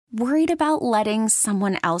Worried about letting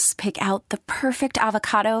someone else pick out the perfect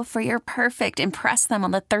avocado for your perfect impress them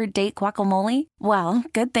on the third date guacamole? Well,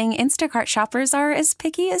 good thing Instacart shoppers are as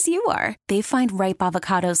picky as you are. They find ripe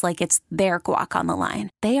avocados like it's their guac on the line.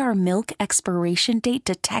 They are milk expiration date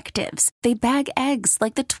detectives. They bag eggs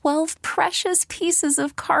like the 12 precious pieces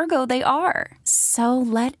of cargo they are. So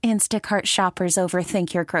let Instacart shoppers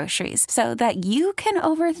overthink your groceries so that you can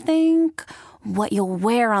overthink what you'll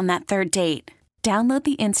wear on that third date. Download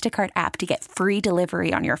the Instacart app to get free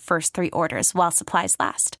delivery on your first 3 orders while supplies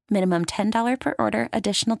last. Minimum $10 per order.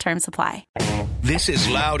 Additional terms apply. This is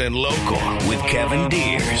Loud and Local with Kevin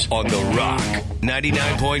Deers on The Rock,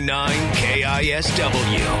 99.9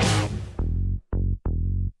 KISW.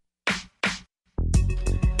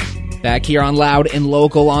 Back here on Loud and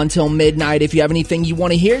Local until midnight. If you have anything you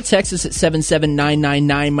want to hear, text us at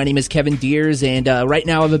 77999. My name is Kevin Deers, and right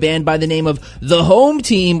now I have a band by the name of The Home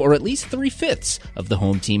Team, or at least 3/5 of The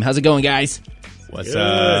Home Team. How's it going, guys? What's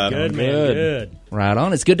up? Good, man. Good. Right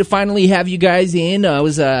on. It's good to finally have you guys in. I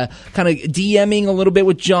was kind of DMing a little bit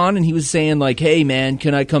with John, and he was saying, like, hey, man,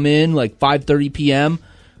 can I come in, like, 5:30 p.m.?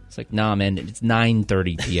 It's like, nah, man, it's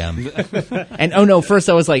 9:30 p.m. And, oh, no, first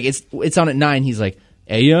I was like, it's on at 9. He's like,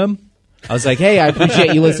 a.m.? I was like, hey, I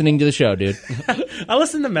appreciate you listening to the show, dude. I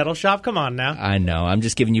listen to Metal Shop. Come on now. I know. I'm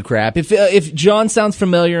just giving you crap. If John sounds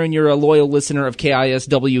familiar and you're a loyal listener of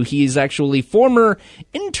KISW, he is actually former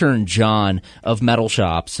intern John of Metal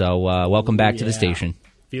Shop. So welcome back to the station.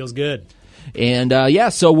 Feels good. And,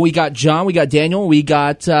 so we got John, we got Daniel, we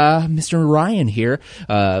got Mr. Ryan here.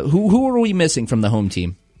 Who are we missing from the home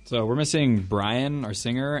team? So we're missing Brian, our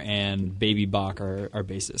singer, and Baby Bach, our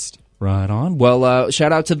bassist. Right on. Well,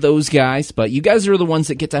 shout out to those guys, but you guys are the ones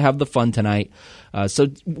that get to have the fun tonight. So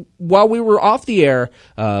while we were off the air,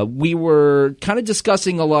 we were kind of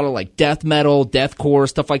discussing a lot of like death metal, deathcore,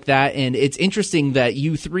 stuff like that, and it's interesting that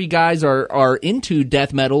you three guys are into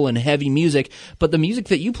death metal and heavy music, but the music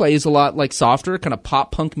that you play is a lot like softer, kind of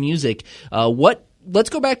pop punk music. Let's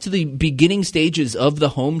go back to the beginning stages of the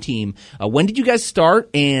home team. When did you guys start,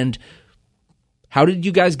 and how did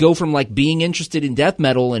you guys go from like being interested in death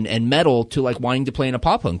metal and metal to like wanting to play in a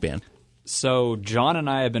pop punk band? So John and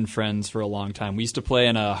I have been friends for a long time. We used to play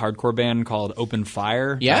in a hardcore band called Open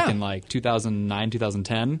Fire back in like 2009,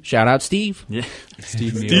 2010. Shout out Steve. Yeah,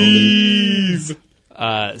 Steve.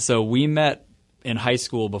 So we met in high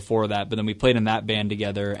school before that, but then we played in that band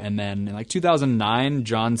together. And then in like 2009,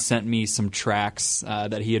 John sent me some tracks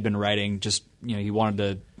that he had been writing. Just, he wanted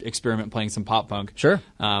to experiment playing some pop punk. Sure.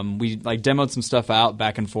 We like demoed some stuff out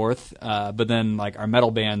back and forth, but then like our metal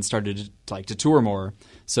band started to tour more.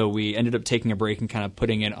 So we ended up taking a break and kind of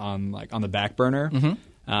putting it on the back burner. Mm-hmm.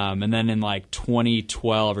 And then in like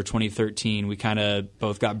 2012 or 2013, we kind of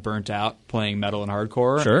both got burnt out playing metal and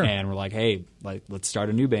hardcore. Sure. And we're like, hey, let's start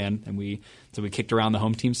a new band. And we kicked around the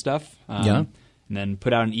home team stuff. And then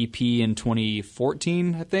put out an EP in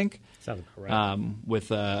 2014, I think. Sounds correct.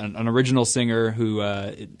 With an original singer who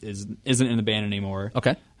isn't in the band anymore.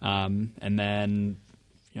 Okay. And then,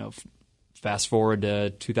 fast forward to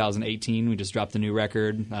 2018, we just dropped a new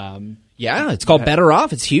record. It's called Better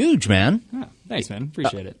Off. It's huge, man. Yeah, thanks, man.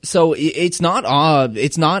 Appreciate it. So it's not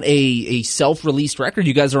a self-released record.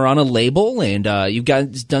 You guys are on a label, and you've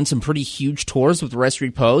guys done some pretty huge tours with Rest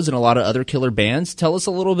Repose and a lot of other killer bands. Tell us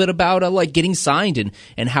a little bit about like getting signed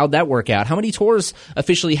and how'd that work out. How many tours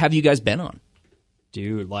officially have you guys been on?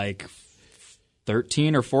 Dude, like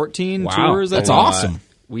 13 or 14 wow, tours. That's awesome.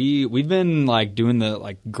 We've been like doing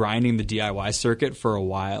the grinding the DIY circuit for a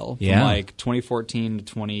while. Yeah. From like 2014 to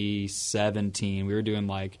 2017, we were doing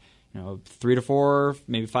 3 to 4,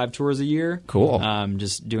 maybe 5 tours a year. Cool.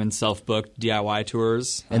 Just doing self-booked DIY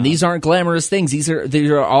tours. And these aren't glamorous things. These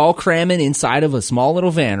are all cramming inside of a small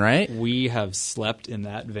little van, right? We have slept in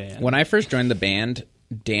that van. When I first joined the band,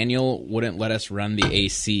 Daniel wouldn't let us run the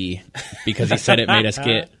AC because he said it made us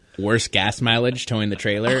get worse gas mileage towing the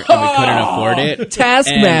trailer, and we couldn't afford it.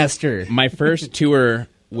 Taskmaster. And my first tour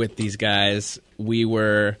with these guys, we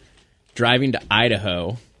were driving to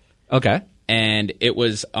Idaho. Okay. And it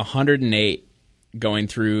was 108 going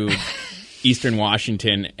through eastern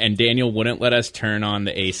Washington, and Daniel wouldn't let us turn on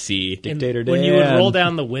the AC. Dictator Dan. When you would roll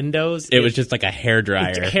down the windows, it was just like a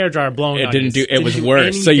hairdryer. A hairdryer blowing it on didn't you. do. It was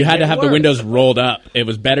worse. So you had to have the windows rolled up. It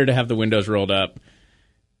was better to have the windows rolled up.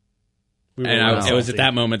 And it was at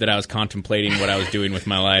that moment that I was contemplating what I was doing with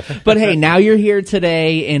my life. But hey, now you're here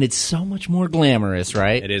today, and it's so much more glamorous,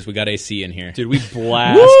 right? It is. We got AC in here. Dude, we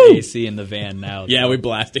blast AC in the van now. Yeah, we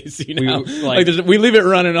blast AC now. We we leave it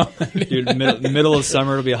running all night. Dude, middle of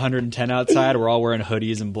summer, it'll be 110 outside. We're all wearing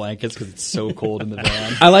hoodies and blankets because it's so cold in the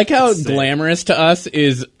van. I like how glamorous to us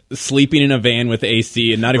is sleeping in a van with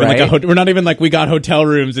AC, and not even Right. we're not even like we got hotel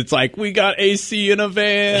rooms. It's like we got AC in a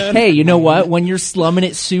van. Hey, you know what? When you're slumming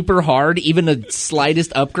it super hard, even the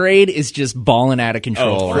slightest upgrade is just balling out of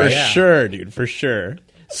control, for right? sure, dude, for sure.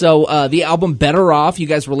 So the album Better Off, you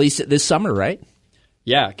guys released it this summer, right?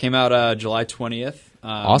 Yeah, it came out July 20th.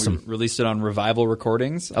 Awesome. We released it on Revival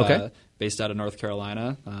Recordings, Okay. based out of North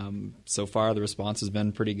Carolina. So far, the response has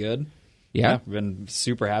been pretty good. Yeah. We've been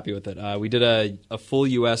super happy with it. We did a full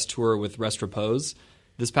U.S. tour with Rest Repose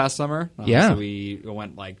this past summer. Yeah. So we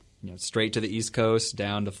went straight to the East Coast,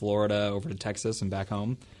 down to Florida, over to Texas, and back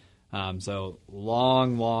home. So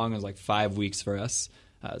long, it was like 5 weeks for us.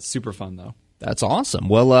 Super fun, though. That's awesome.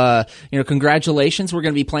 Well, congratulations. We're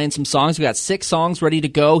going to be playing some songs. We got 6 songs ready to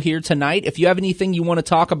go here tonight. If you have anything you want to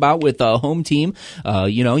talk about with the home team,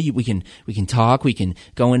 we can talk. We can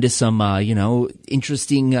go into some,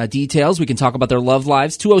 interesting details. We can talk about their love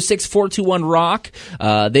lives. 206-421-ROCK.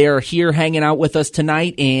 They are here hanging out with us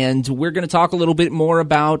tonight, and we're going to talk a little bit more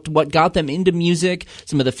about what got them into music,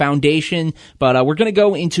 some of the foundation. But we're going to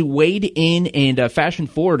go into Wade In and Fashion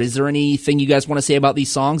Forward. Is there anything you guys want to say about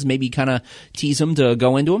these songs? Maybe kind of tease them to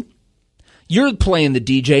go into them. You're playing the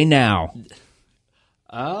DJ now.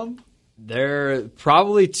 They're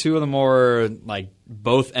probably two of the more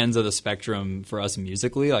both ends of the spectrum for us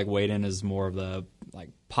musically. Like Wade In is more of the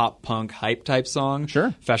pop punk hype type song.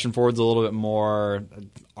 Sure. Fashion Forward's a little bit more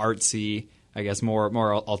artsy. I guess more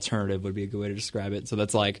alternative would be a good way to describe it. So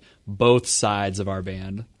that's both sides of our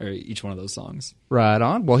band, or each one of those songs. Right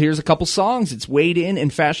on. Well, here's a couple songs. It's Wade In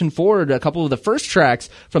and Fashion Forward, a couple of the first tracks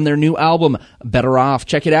from their new album, Better Off.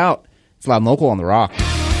 Check it out. It's Loud and Local on The Rock.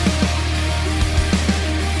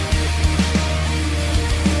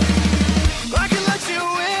 I can let you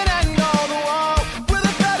in and on the wall. With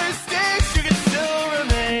a better stage, you can still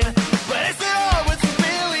remain. But is it all what's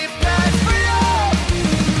really bad for you?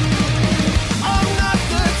 I'm not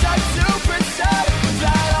the type to pretend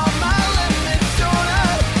that all my limits don't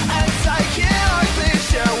end. And I can't hardly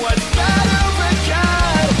share what's better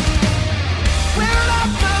again. We're not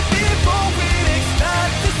the people we'd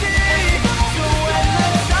expect to see. So when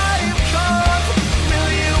the time comes,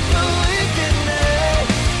 will you believe in me?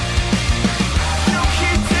 You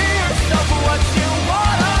keep to yourself what you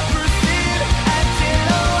wanna perceive, and in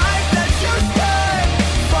a life that you spend,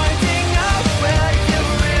 finding out where you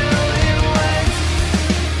really went.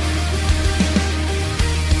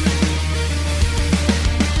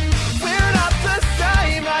 We're not the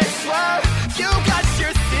same, I swear. You got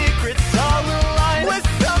your secrets all aligned with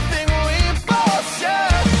something we both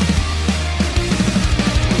share.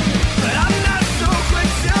 But I'm not so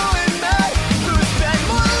quick to admit who's been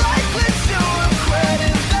more likely to have quit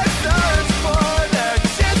in their search for their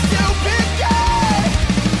chance to begin.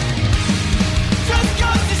 Just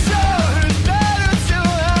goes to show who's better to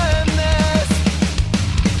end this.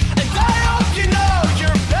 And I hope you know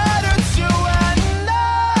you're better to end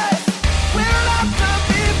this. We're not the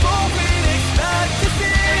people we'd expect to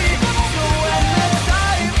see. So when the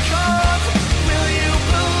time comes, will you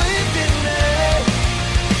believe in me?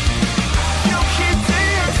 You keep to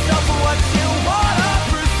yourself what you wanna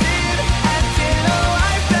perceive, and in a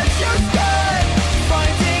life that you spend,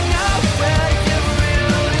 finding out where you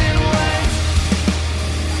really went.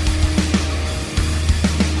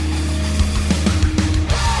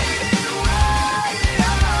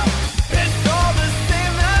 It's all the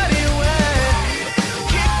same anyway.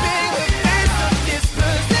 Keeping the pace of these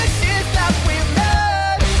positions that we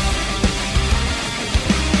made.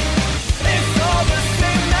 It's all the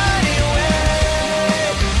same anyway.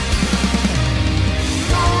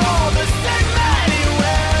 We're all the same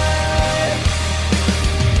anyway.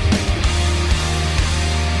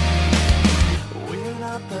 We're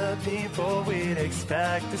not the people we'd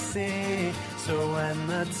expect to see. So when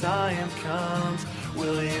the time comes,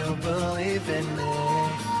 will you believe in me?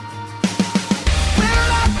 We're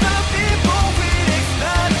not the people we'd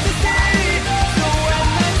expect to see. So when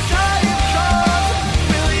the time comes,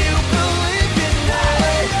 will you believe in me?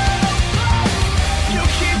 You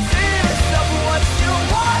keep to yourself what you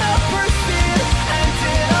wanna perceive, and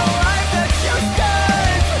in a life that you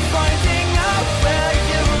spend, finding out where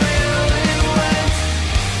you really went.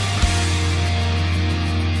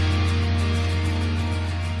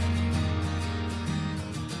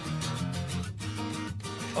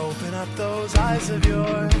 Open up those eyes of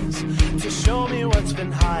yours to show me what's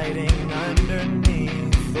been hiding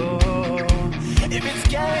underneath. Oh, if it's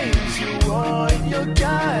games you want, you'll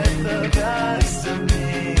get the best of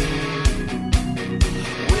me.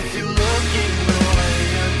 With you looking the way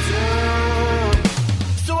you do.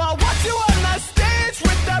 So I'll watch you on that stage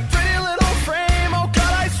with that pretty little frame. Oh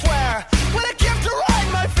God, I swear, what a gift to ride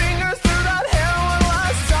my feet.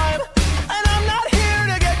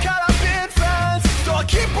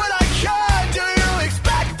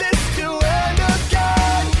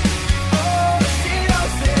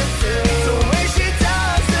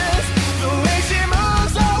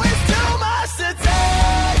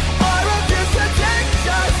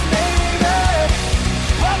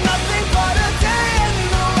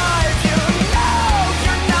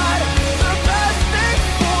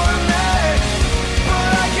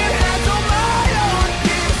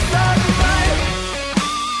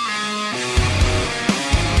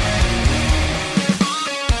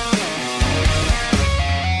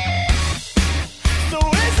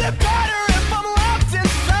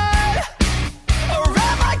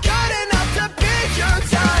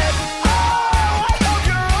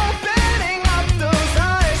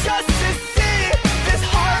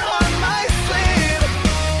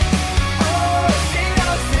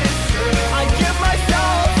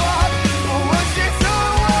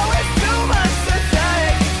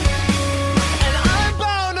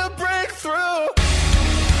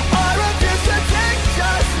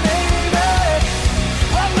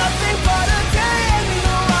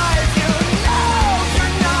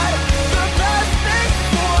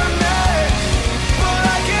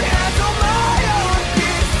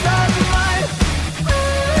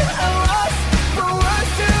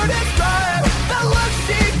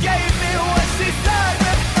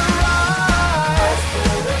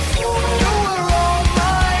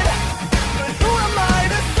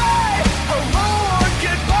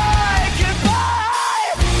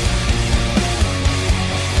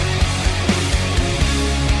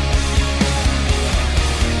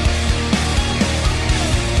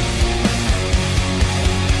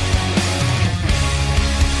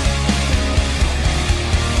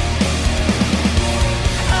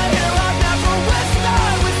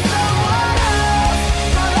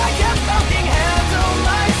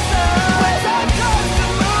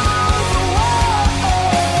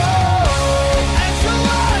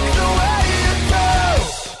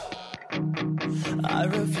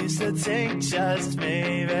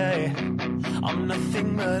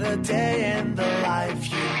 day in the life.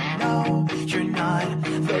 You know you're not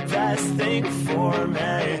the best thing for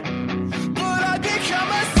me, but I become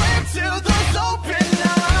a slave to those open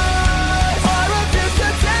eyes. I refuse to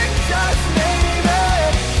take just maybe.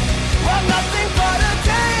 I'm nothing but a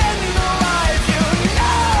day in the life. You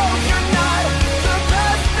know you're not the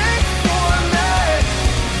best thing for me,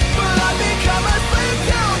 but I become a slave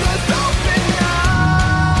to those open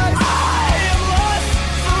eyes. I am lost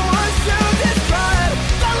for words to describe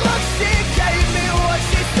the look she gave me, what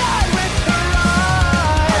she said with her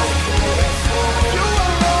eyes. You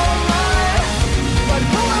are all mine, but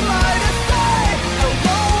who am I to say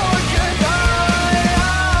hello or goodbye?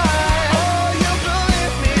 Oh, you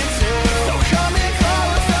believe me too, so come in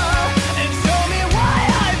closer and show me why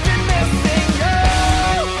I've been missing you.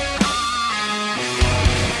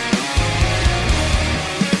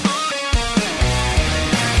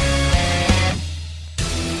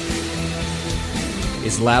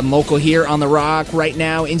 It's Lab Mokel here on The Rock right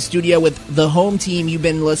now in studio with the home team. You've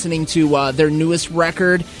been listening to their newest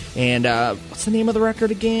record. And what's the name of the record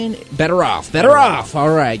again? Better Off. Better Off. All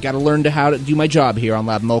right. Got to learn how to do my job here on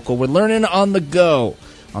Lab Mokel. We're learning on the go,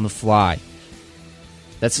 on the fly.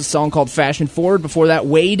 That's a song called Fashion Forward. Before that,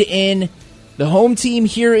 Wade In. The home team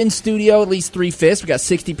here in studio, at least 3/5. We got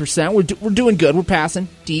 60%. We're doing good. We're passing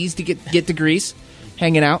D's to get to Greece,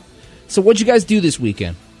 hanging out. So what'd you guys do this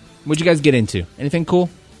weekend? What'd you guys get into? Anything cool?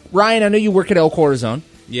 Ryan, I know you work at El Corazon.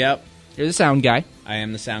 Yep. You're the sound guy. I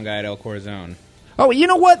am the sound guy at El Corazon. Oh, you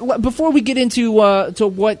know what? Before we get into to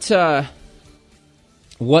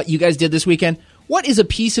what you guys did this weekend, what is a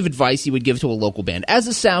piece of advice you would give to a local band? As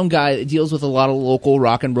a sound guy that deals with a lot of local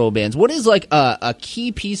rock and roll bands, what is like a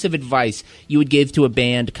key piece of advice you would give to a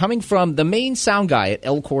band coming from the main sound guy at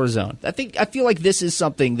El Corazon? I feel like this is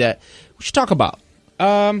something that we should talk about.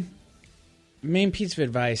 Main piece of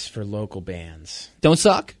advice for local bands. Don't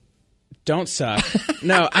suck. Don't suck.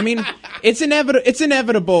 No, I mean, it's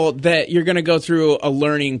inevitable that you're going to go through a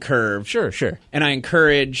learning curve. Sure. And I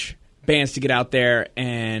encourage bands to get out there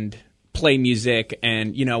and play music.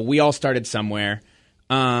 And, you know, we all started somewhere.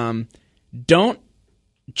 Don't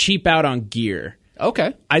cheap out on gear.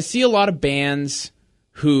 Okay. I see a lot of bands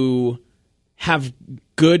who have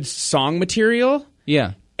good song material.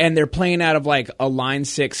 Yeah. And they're playing out of like a Line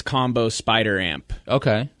 6 combo Spider amp.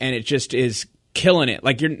 Okay. And it just is killing it.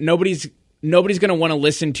 Like nobody's going to want to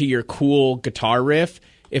listen to your cool guitar riff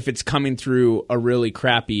if it's coming through a really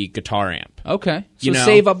crappy guitar amp. Okay. So You know,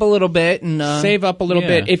 save up a little bit and save up a little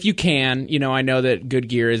yeah. bit if you can. You know, I know that good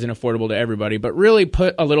gear isn't affordable to everybody, but really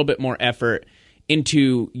put a little bit more effort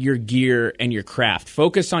into your gear and your craft.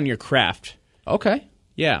 Focus on your craft. Okay.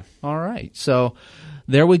 Yeah. All right. So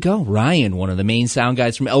there we go. Ryan, one of the main sound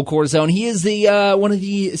guys from El Corazon. He is the one of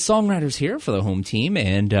the songwriters here for the home team,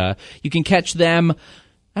 and you can catch them.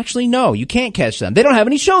 Actually, no, you can't catch them. They don't have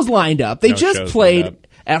any shows lined up. They No just shows played lined up.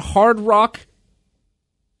 at Hard Rock,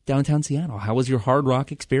 downtown Seattle. How was your Hard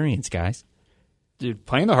Rock experience, guys? Dude,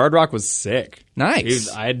 playing the Hard Rock was sick. Nice.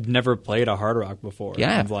 Dude, I'd never played a Hard Rock before.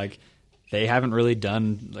 Yeah. And, like, they haven't really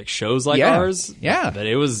done like shows like Yeah. ours. Yeah. But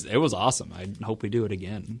it was awesome. I hope we do it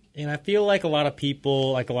again. And I feel like a lot of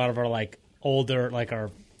people, like a lot of our like older, like our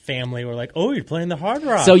family, were like, "Oh, you're playing the Hard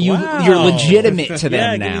Rock." So you're Wow." legitimate to them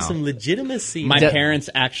yeah, now. give me some legitimacy. My man. parents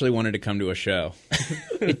actually wanted to come to a show.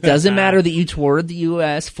 It doesn't matter that you toured the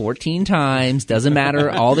U.S. 14 times. Doesn't matter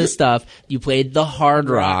all this stuff. You played the Hard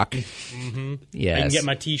Rock. Mm-hmm. Yes. I can get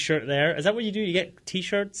my T-shirt there. Is that what you do? You get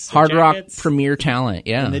T-shirts, and Hard Rock jackets? Premier Talent.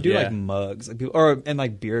 Yeah. And they do Yeah. like mugs, like people, and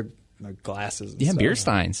like beer like glasses. And Yeah, stuff. beer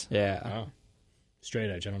steins. Yeah,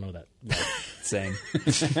 Straight edge. I don't know that. same.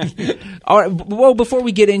 All right. Well, before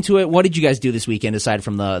we get into it, what did you guys do this weekend aside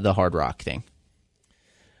from the Hard Rock thing?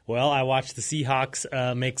 Well, I watched the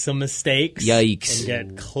Seahawks make some mistakes. Yikes. And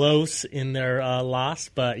get close in their loss.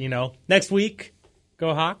 But, you know, next week,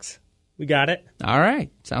 go Hawks. We got it. All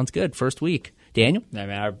right. Sounds good. First week. Daniel? I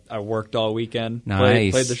mean, I worked all weekend.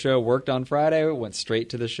 Nice. Played the show, worked on Friday, went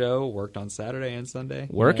straight to the show, worked on Saturday and Sunday.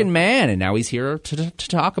 Working man, and now he's here to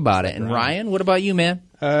talk about it. And Ryan, what about you, man?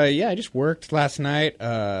 Yeah, I just worked last night.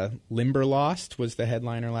 Limberlost was the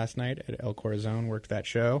headliner last night at El Corazon. Worked that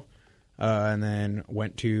show. And then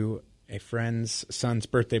went to a friend's son's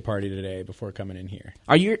birthday party today before coming in here.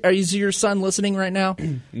 Is your son listening right now?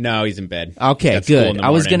 No, he's in bed. Okay, At school in good. the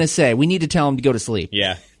I was morning. going to say, we need to tell him to go to sleep.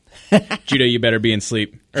 Yeah. Judah, you better be in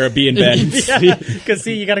sleep. Or be in bed. Because,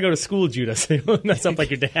 see, you got to go to school, Judah, so you don't mess up like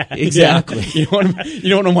your dad. Exactly. You don't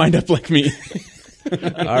want to wind up like me.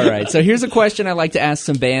 All right. So here's a question I like to ask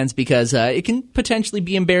some bands because it can potentially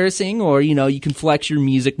be embarrassing, or you can flex your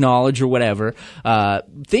music knowledge or whatever.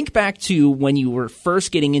 Think back to when you were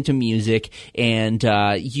first getting into music and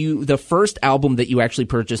the first album that you actually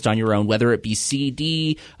purchased on your own, whether it be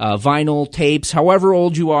CD, vinyl, tapes, however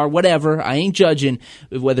old you are, whatever. I ain't judging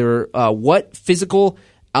whether what physical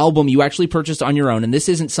album you actually purchased on your own, and this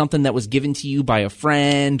isn't something that was given to you by a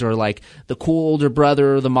friend or like the cool older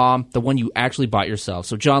brother or the mom, the one you actually bought yourself.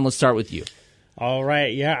 So John, let's start with you. All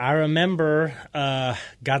right, yeah, I remember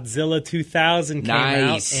Godzilla 2000 came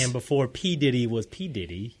out, and before P. Diddy was P.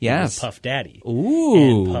 Diddy, he was Puff Daddy.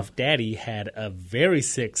 Ooh. And Puff Daddy had a very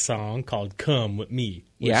sick song called Come With Me,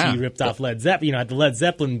 which he ripped off Led Zeppelin, had the Led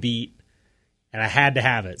Zeppelin beat, and I had to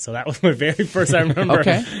have it. So that was my very first, I remember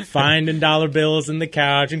finding dollar bills in the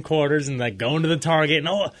couch and quarters and like going to the Target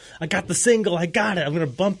and, I got the single, I got it, I'm going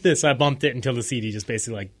to bump this. So I bumped it until the CD just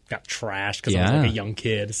basically like got trashed because I was like a young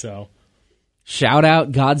kid, so... Shout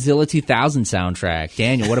out Godzilla 2000 soundtrack.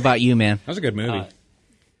 Daniel, what about you, man? That was a good movie.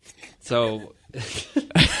 So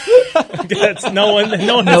That's no one has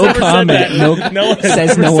No ever comment. said that. No one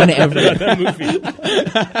Says no one ever. That movie.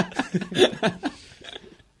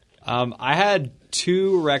 I had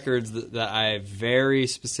two records that I very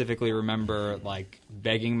specifically remember, like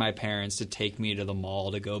begging my parents to take me to the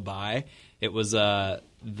mall to go buy. It was the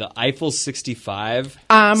Eiffel 65.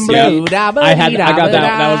 I'm blue. I got that.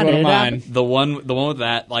 That was one of mine. The one with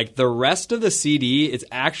that. Like the rest of the CD is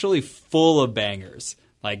actually full of bangers.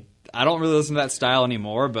 Like I don't really listen to that style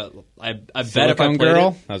anymore, but I bet if I played Girl,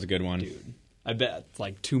 it, that was a good one. dude, I bet it's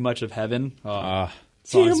like Too Much of Heaven.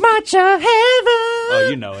 Too much of heaven. Oh,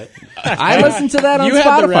 you know it. I listened to that on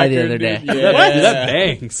Spotify the other day. Yeah. What? That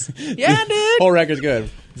bangs. Yeah, dude. Whole record's good.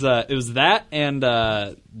 It was that and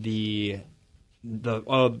the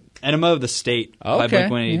Enema of the State by Okay.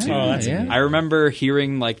 Blink-182. Yeah. Oh, that's Yeah. I remember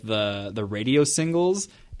hearing like the radio singles,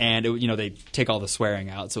 and they take all the swearing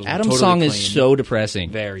out. So it was Adam's totally song clean. is so depressing.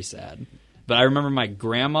 Very sad. But I remember my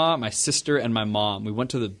grandma, my sister, and my mom. We went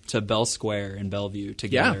to Bell Square in Bellevue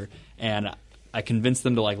together, and I convinced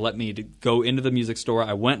them to let me to go into the music store.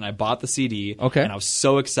 I went and I bought the CD. Okay. And I was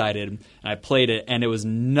so excited, and I played it, and it was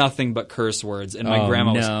nothing but curse words, and my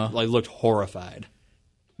grandma was looked horrified.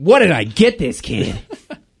 What did I get this kid?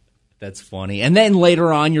 That's funny. And then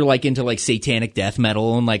later on, you're into satanic death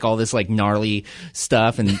metal and all this gnarly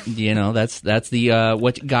stuff, and that's the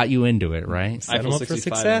what got you into it, right? Eiffel up for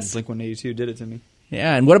 65 success. and Blink-182 did it to me.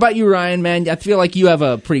 Yeah. And what about you, Ryan? Man, I feel like you have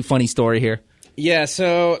a pretty funny story here. Yeah,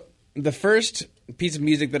 so the first piece of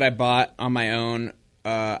music that I bought on my own,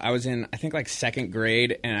 I was in, I think, second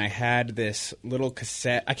grade, and I had this little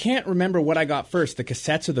cassette. I can't remember what I got first, the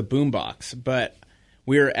cassettes or the boombox, but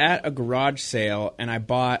we were at a garage sale, and I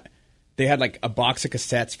bought, they had a box of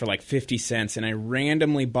cassettes for 50 cents, and I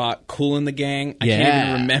randomly bought Kool and the Gang. I can't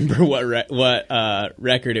even remember what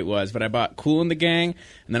record it was, but I bought Kool and the Gang,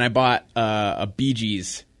 and then I bought a Bee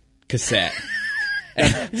Gees cassette.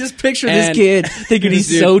 Just picture this kid thinking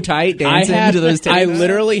he's so tight dancing to those tapes. I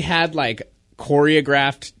literally had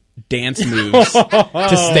choreographed dance moves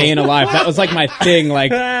to Stayin' Alive. That was my thing.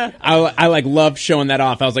 I loved showing that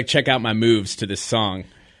off. I was check out my moves to this song.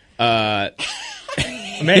 Man,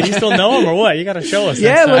 you still know him or what? You got to show us.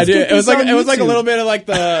 Yeah, next time. let's I do. get It was this like on it was a YouTube. little bit of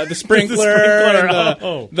the sprinkler, sprinkler,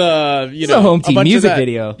 and the It's a home team bunch of music that.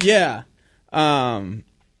 video. Yeah.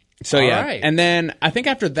 So All yeah, right. and then I think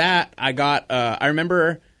after that I got. I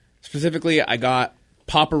remember specifically I got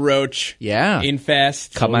Papa Roach. Yeah.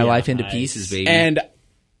 Infest. Cut my life into Nice. pieces, baby. And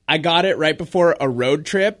I got it right before a road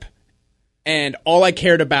trip, and all I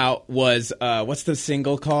cared about was what's the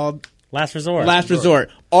single called? Last Resort. Last Resort.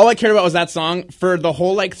 All I cared about was that song. For the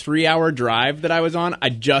whole 3-hour drive that I was on, I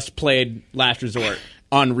just played Last Resort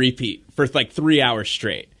on repeat for 3 hours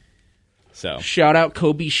straight. So Shout out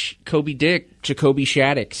Kobe Dick, Jacoby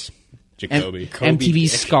Shaddix. Jacoby. MTV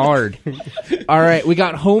Scarred. All right, we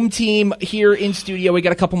got Home Team here in studio. We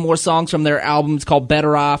got a couple more songs from their album. It's called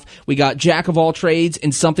Better Off. We got Jack of All Trades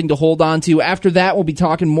and Something to Hold On To. After that, we'll be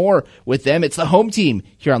talking more with them. It's the Home Team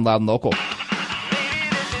here on Loud and Local.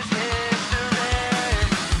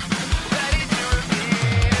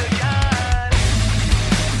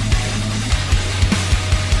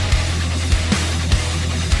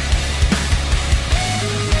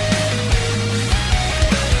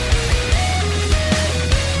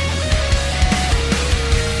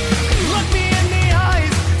 Look me in the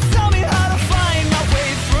eyes, tell me how to find my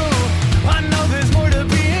way through. I know there's more to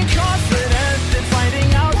being confident than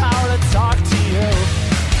finding out how to talk to you.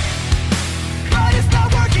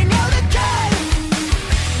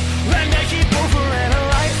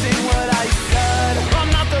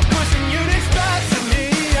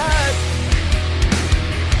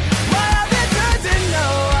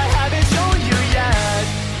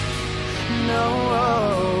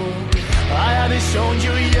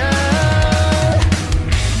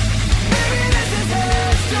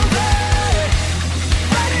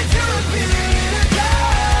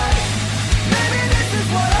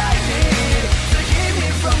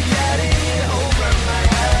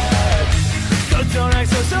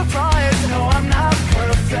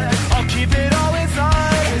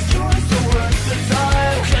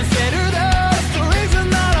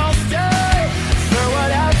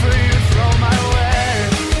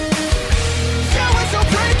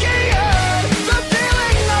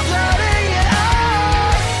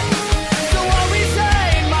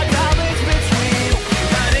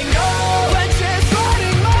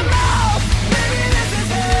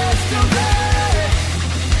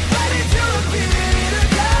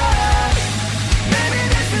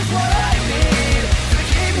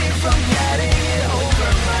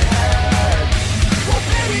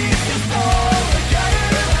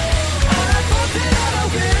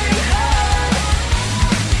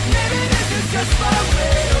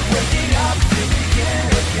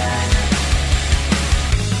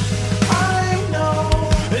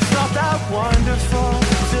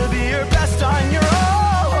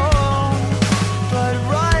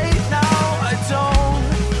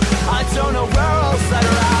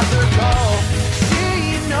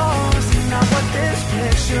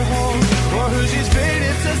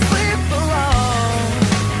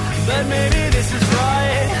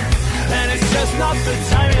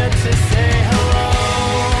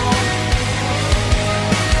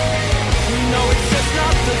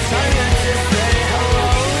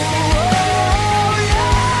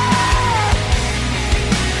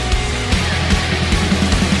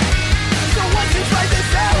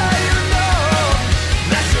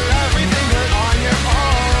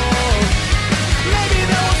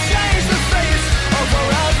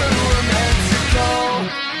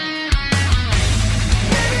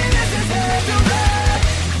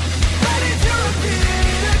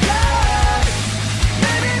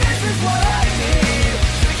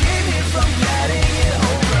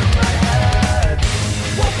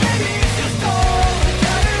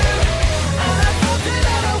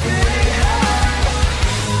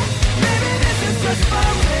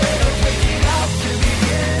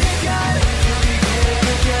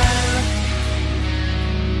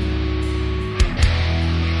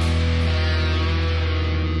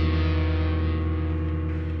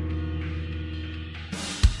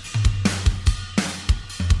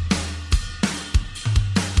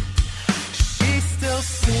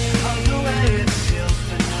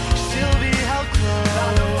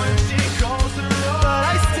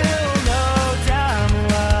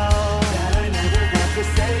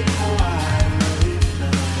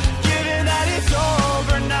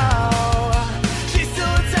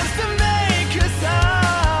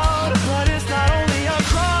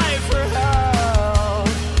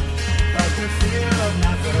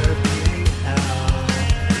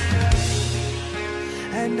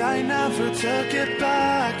 I never took it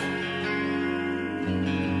back.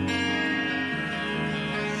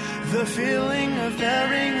 The feeling of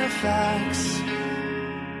bearing the facts.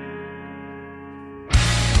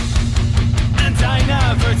 And I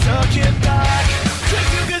never took it back. 'Cause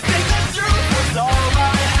you could think the truth was all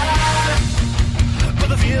I had. But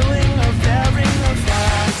the feeling of bearing the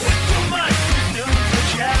facts was too much too soon to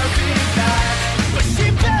carry back. But she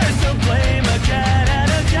bears the blame again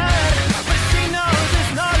and again. But she knows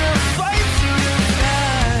it's not her fight to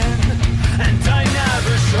defend. And I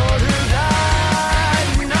never showed her that,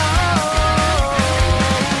 no.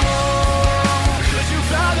 'Cause you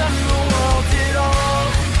fathom the world did all.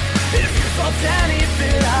 If you felt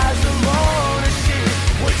anything as alone as she,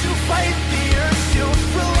 would you fight the urge to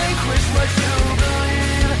relinquish what you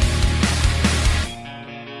believe?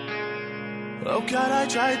 Oh God, I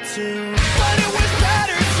tried to, but it was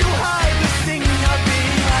better to hide the thing of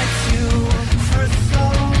being lied to for so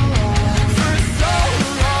long, for so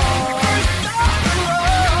long, for so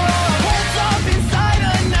long. Holds up inside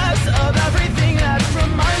a nest of everything that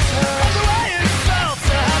reminds her of the way it felt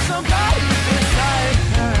to have somebody beside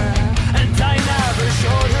her. And I never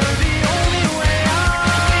showed her the only way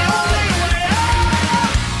out, the only way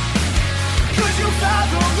out. 'Cause you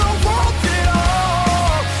fathom the world did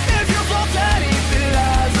all. If you felt anything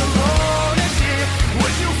as alone as she,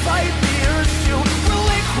 would you fight the urge to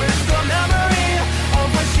relinquish the memory of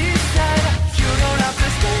what she said? You don't have to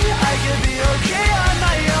stay, I can be okay on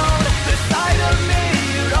my own. The side of me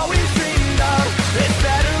you'd always dreamed of, it's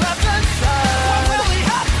better left unsaid. What really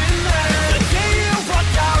happened there? The day you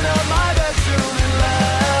walked out of my bedroom and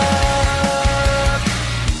left.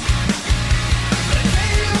 The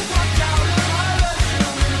day you walked out of my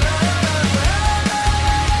bedroom and left.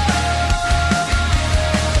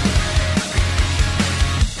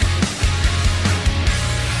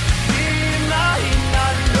 We might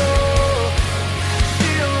not know,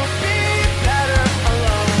 she'll be better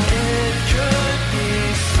alone. It could be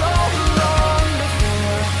so long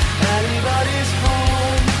before anybody's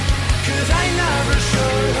home. 'Cause I never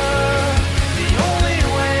showed her the only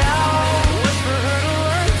way out was for her to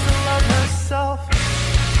learn to love herself.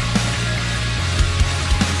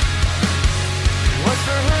 Was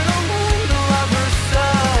for her to learn to love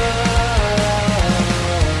herself.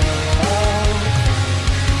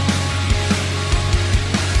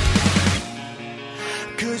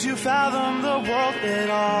 'Cause you fathom the world at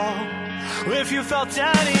all. If you felt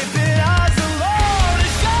any bit as alone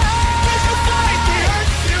as she, 'cause you fight the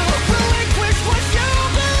urge to relinquish what you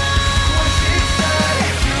believe. What she said,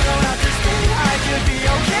 if you don't have to stay, I could be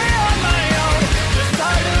okay on my own. The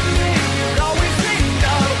side of me you'd always dreamed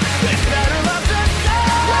of, it's better left unsaid.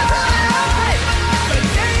 What really happened? The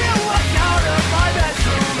day you walked out of my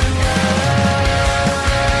bedroom and left.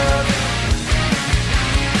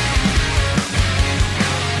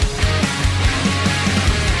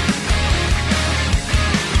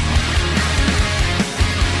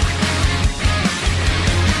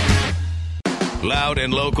 Loud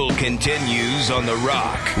and Local continues on The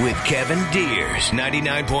Rock with Kevin Deers,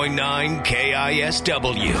 99.9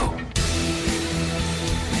 KISW.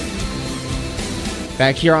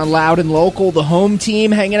 Back here on Loud and Local, the home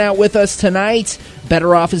team hanging out with us tonight.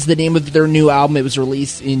 Better Off is the name of their new album. It was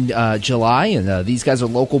released in July, and these guys are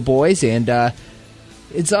local boys, and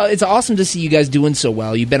it's awesome to see you guys doing so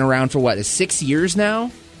well. You've been around for, what, 6 years now?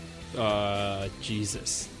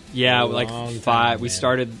 Jesus. Yeah, like 5. We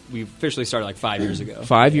officially started like 5 years ago.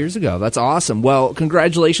 5 years ago. That's awesome. Well,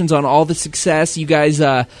 congratulations on all the success. You guys,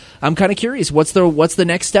 I'm kind of curious. What's the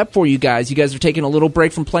next step for you guys? You guys are taking a little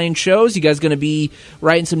break from playing shows. You guys going to be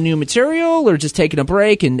writing some new material or just taking a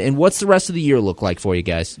break? And what's the rest of the year look like for you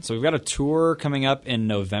guys? So we've got a tour coming up in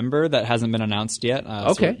November that hasn't been announced yet.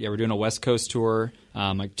 Okay. So we're doing a West Coast tour,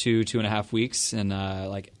 like 2.5 weeks, and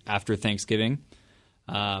like after Thanksgiving.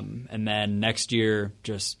 And then next year,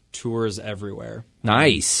 just tours everywhere.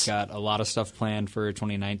 Nice. Got a lot of stuff planned for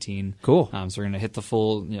 2019. Cool. So we're gonna hit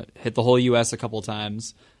the whole U.S. a couple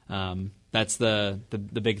times. That's the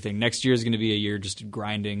big thing. Next year is going to be a year just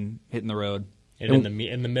grinding, hitting the road. And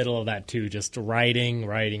in the middle of that too, just writing.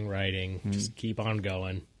 Just keep on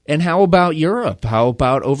going. And how about Europe? How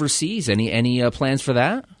about overseas? Any plans for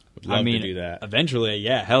that? Would love to do that. Eventually,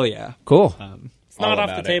 yeah, hell yeah. Cool. It's not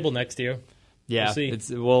off the table next year. Yeah, we'll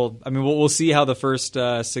see. We'll see how the first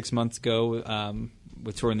 6 months go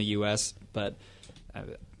with touring the U.S. But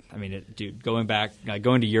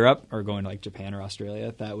going to Europe or going to like Japan or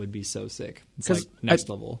Australia, that would be so sick. It's like next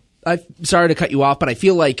level. I'm sorry to cut you off, but I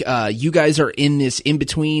feel like you guys are in this in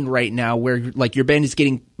between right now, where like your band is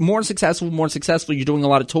getting more successful. You're doing a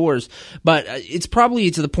lot of tours, but it's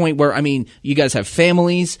probably to the point where you guys have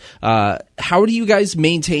families. How do you guys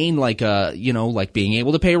maintain like being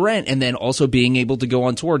able to pay rent and then also being able to go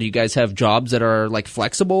on tour? Do you guys have jobs that are like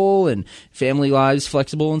flexible and family lives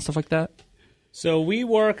flexible and stuff like that? So we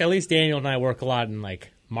work. At least Daniel and I work a lot in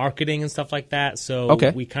like marketing and stuff like that. So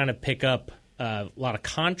we kind of pick up a lot of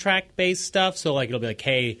contract-based stuff. So, like, it'll be like,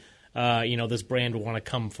 hey, this brand will want to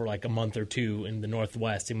come for, like, a month or two in the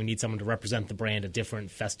Northwest, and we need someone to represent the brand at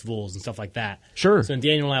different festivals and stuff like that. Sure. So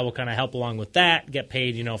Daniel and I will kind of help along with that, get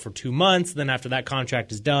paid, for 2 months. Then after that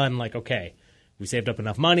contract is done, like, okay, we saved up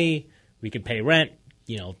enough money. We could pay rent,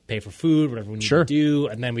 pay for food, whatever we need to do,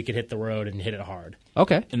 and then we could hit the road and hit it hard.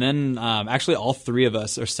 Okay. And then, actually, all three of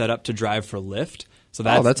us are set up to drive for Lyft. So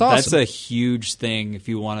that's awesome. That's a huge thing if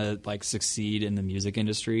you want to like succeed in the music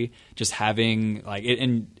industry. Just having like it,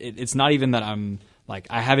 and it's not even that I'm like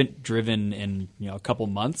I haven't driven in a couple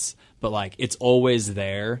months, but like it's always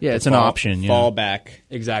there. Yeah, it's an option. Fallback.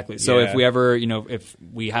 Exactly. So if we ever if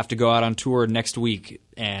we have to go out on tour next week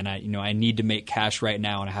and I need to make cash right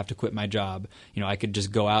now and I have to quit my job, I could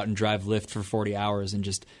just go out and drive Lyft for 40 hours and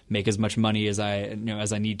just make as much money as I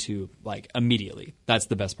need to like immediately. That's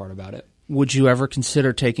the best part about it. Would you ever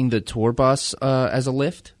consider taking the tour bus as a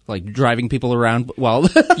Lyft, like driving people around? Well,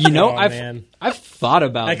 I've thought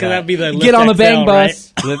about that. That'd be the Lyft Get on the XL, bang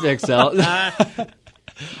bus, right? Lyft XL.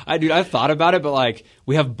 I've thought about it, but like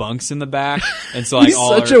we have bunks in the back, and so like He's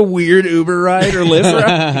such a weird Uber ride or Lyft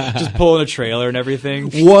ride. Just pulling a trailer and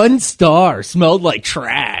everything. 1 star, smelled like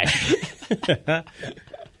trash.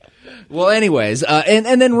 Well, anyways,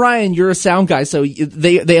 and then Ryan, you're a sound guy, so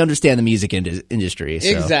they understand the music industry. So.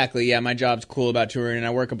 Exactly, yeah. My job's cool about touring, and I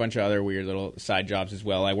work a bunch of other weird little side jobs as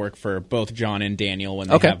well. I work for both John and Daniel when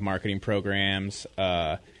they have marketing programs.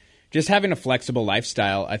 Just having a flexible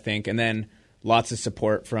lifestyle, I think, and then lots of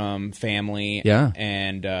support from family. Yeah.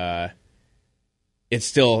 And it's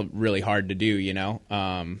still really hard to do, yeah.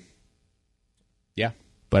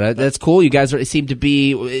 But that's cool. You guys seem to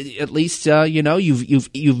be at least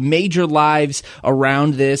you've made your lives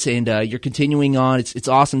around this, and you're continuing on. It's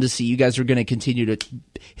awesome to see you guys are going to continue to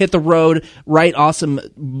hit the road, write awesome,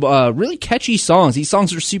 really catchy songs. These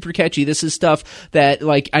songs are super catchy. This is stuff that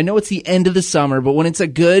like I know it's the end of the summer, but when it's a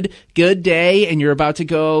good day and you're about to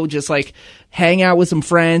go just like hang out with some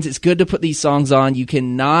friends, it's good to put these songs on. You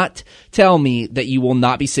cannot tell me that you will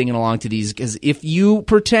not be singing along to these, because if you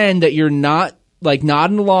pretend that you're not like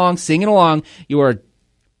nodding along, singing along, you are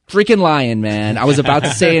freaking lying, man. I was about to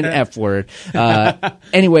say an F word.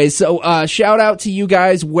 Anyways, so shout out to you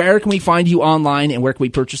guys. Where can we find you online, and where can we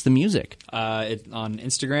purchase the music? On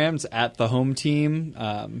Instagram, it's at the Home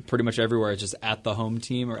Team. Pretty much everywhere, it's just at the Home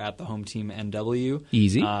Team or at the Home Team NW.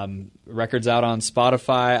 Easy. Records out on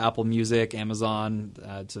Spotify, Apple Music, Amazon.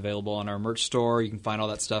 It's available on our merch store. You can find all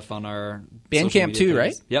that stuff on our Bandcamp too, pages.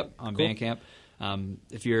 right? Yep, on cool. Bandcamp.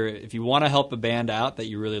 If you want to help a band out that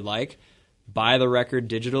you really like, buy the record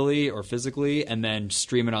digitally or physically and then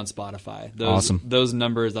stream it on Spotify. Awesome. Those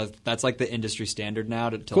numbers, that's like the industry standard now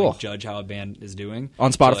to cool. like judge how a band is doing.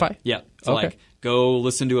 On Spotify? So, like, yeah. So okay. like go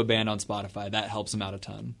listen to a band on Spotify. That helps them out a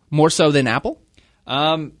ton. More so than Apple?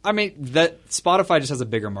 I mean, that Spotify just has a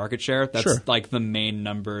bigger market share. That's sure. like the main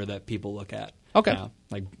number that people look at. Okay.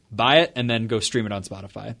 Like buy it and then go stream it on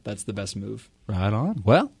Spotify. That's the best move. Right on.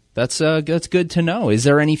 Well, that's good to know. Is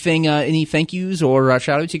there anything, any thank yous or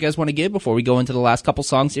shout outs you guys want to give before we go into the last couple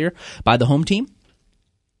songs here by the Home Team?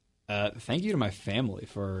 Thank you to my family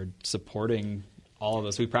for supporting all of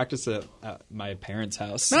us. We practice at my parents'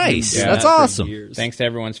 house. Nice. Yeah. That's awesome. Years. Thanks to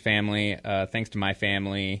everyone's family. Thanks to my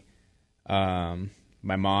family, my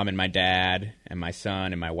mom and my dad and my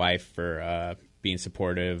son and my wife for being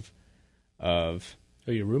supportive of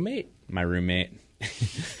your roommate? My roommate.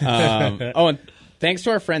 And thanks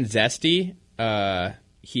to our friend Zesty.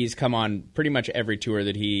 He's come on pretty much every tour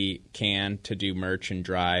that he can to do merch and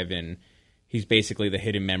drive, and he's basically the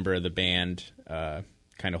hidden member of the band.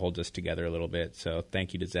 Kind of holds us together a little bit. So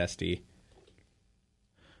thank you to Zesty.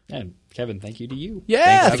 And Kevin, thank you to you.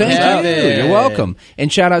 Yeah, thank you. You're welcome.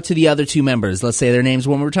 And shout out to the other two members. Let's say their names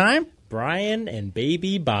one more time. Brian and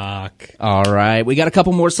Baby Bach. All right. We got a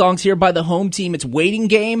couple more songs here by the Home Team. It's Waiting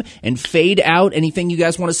Game and Fade Out. Anything you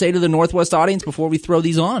guys want to say to the Northwest audience before we throw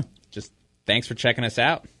these on? Just thanks for checking us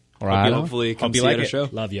out. Right. Hopefully come see you at a show.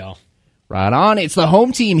 Love y'all. Right on. It's the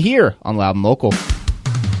Home Team here on Loud and Local. Why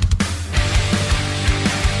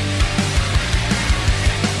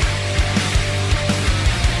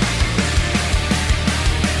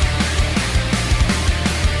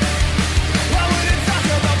would it talk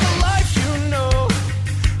about the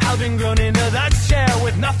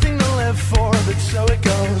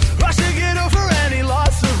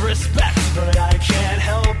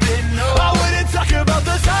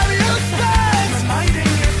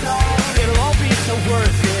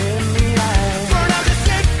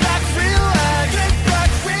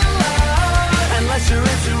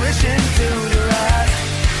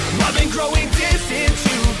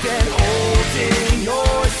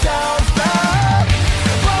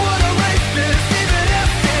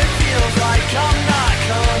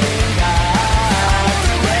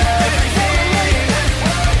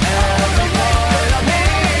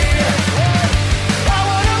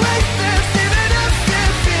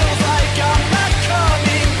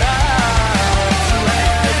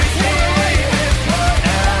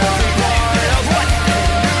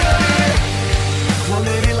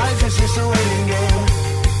life is just a waiting game.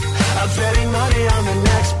 I'm betting money on the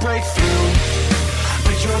next breakthrough.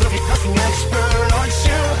 But you're the fucking expert, aren't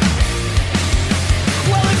you?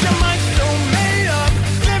 Well, if your mind's so made up,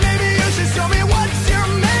 then maybe you should show me what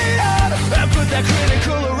you're made of. And put that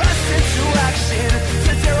critical arrest into action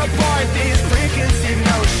to tear apart these preconceived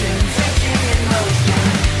notions. Thinking in motion.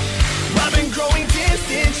 I've been growing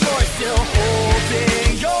distant, you're still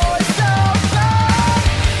holding yourself back.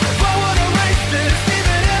 I wanna erase this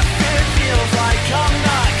even if it feels like I'm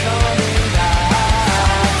not coming back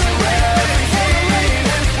to everything,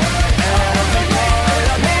 every part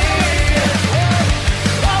of me.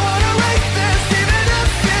 I wanna erase this even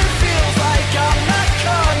if it feels like I'm not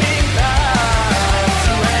coming back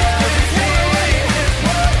to everything,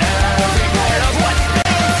 every part of what's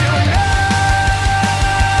been tonight.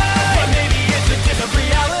 But maybe it's a different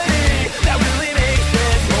reality that really makes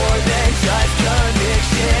this more than just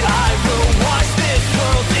conviction. I will watch this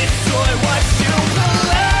world destroy what you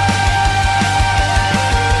believe.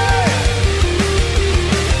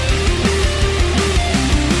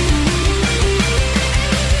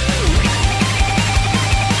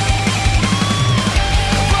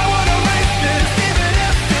 I wanna erase this even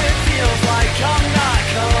if it feels like I'm not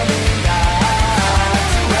coming back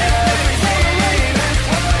to everything,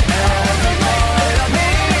 every part of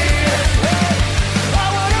me. I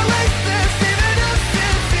wanna erase this even if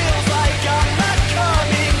it feels like I'm not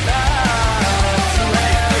coming back to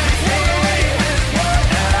everything,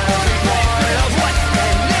 every part of what's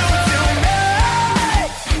been new to me.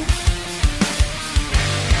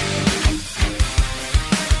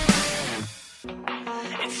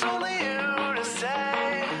 It's only you to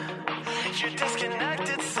say your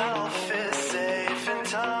disconnected self is safe and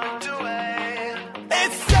tucked away.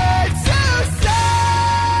 It's safe to say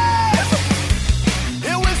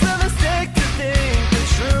it was a mistake to think the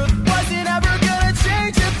truth wasn't ever gonna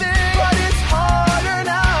change a thing. But it's harder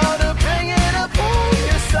now to bring it upon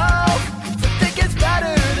yourself to think it's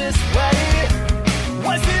better this way.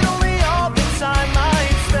 Was it only all the time I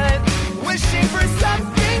spent wishing for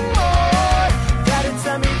something more? That it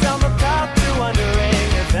sent me down the path to wondering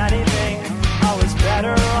if anything I was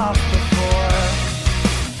better off before.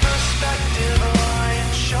 Perspective line,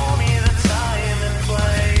 show me the time and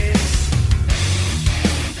place.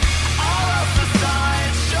 All of the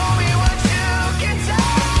signs, show me what you can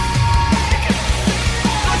take.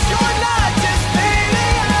 But you're not just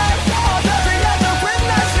fading out of every other win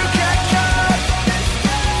that you can't cut.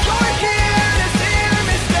 You're here to see your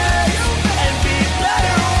mistakes and be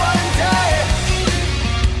better one day.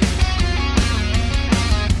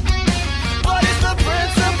 But it's the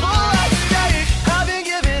principle at stake. Having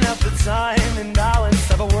given up the time and balance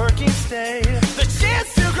of a working state, the chance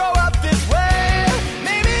to grow up this way.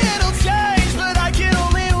 Maybe it'll change, but I can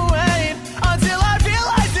only wait until I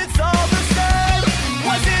realize it's all the same.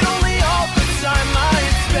 Was it only all the time I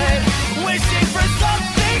spent wishing for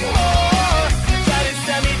something more? That it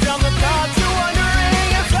sent me down the path to wondering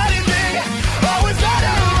if anything I was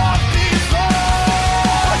better off before.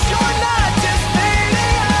 But you're not just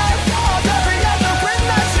fading out of every other win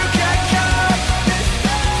that you can't cut.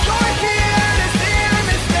 You're here to see your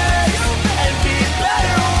mistakes and be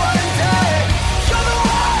better one day. You're the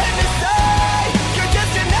one to say you're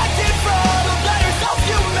disconnected from the better self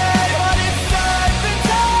you made. But it's safe and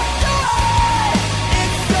tucked away.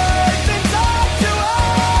 It's safe and tucked away.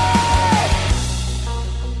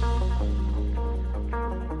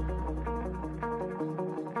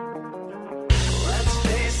 Let's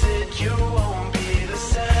face it, you won't be the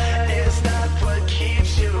same. Is that what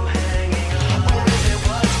keeps you hanging? Or is it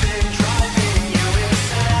what's been driving you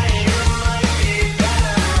insane? You might be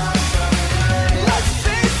better off someday. Let's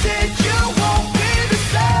face it, you won't be the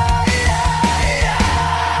same.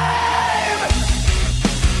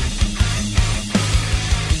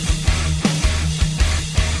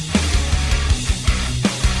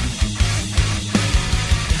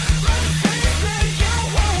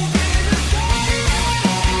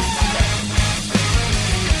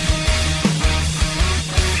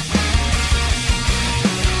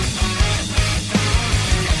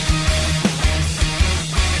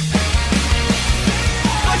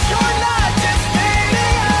 But you're not just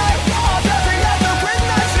fading out of every other win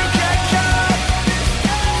that you can't cut.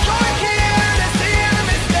 You're here to see your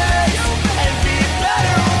mistakes and be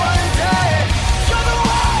better one day. You're the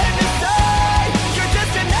one to say you're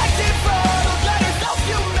disconnected from the better self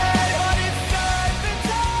you made. But it's safe and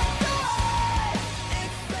tucked away.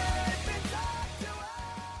 It's safe and tucked away.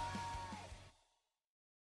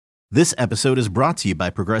 This episode is brought to you by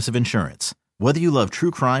Progressive Insurance. Whether you love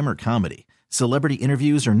true crime or comedy, celebrity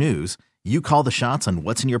interviews or news, you call the shots on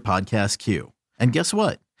what's in your podcast queue. And guess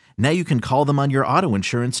what? Now you can call them on your auto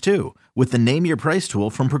insurance too with the Name Your Price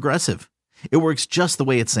tool from Progressive. It works just the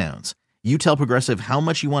way it sounds. You tell Progressive how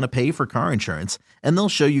much you want to pay for car insurance, and they'll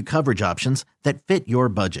show you coverage options that fit your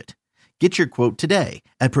budget. Get your quote today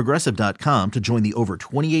at Progressive.com to join the over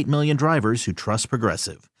 28 million drivers who trust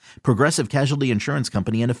Progressive. Progressive Casualty Insurance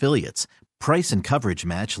Company and Affiliates. Price and coverage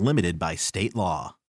match limited by state law.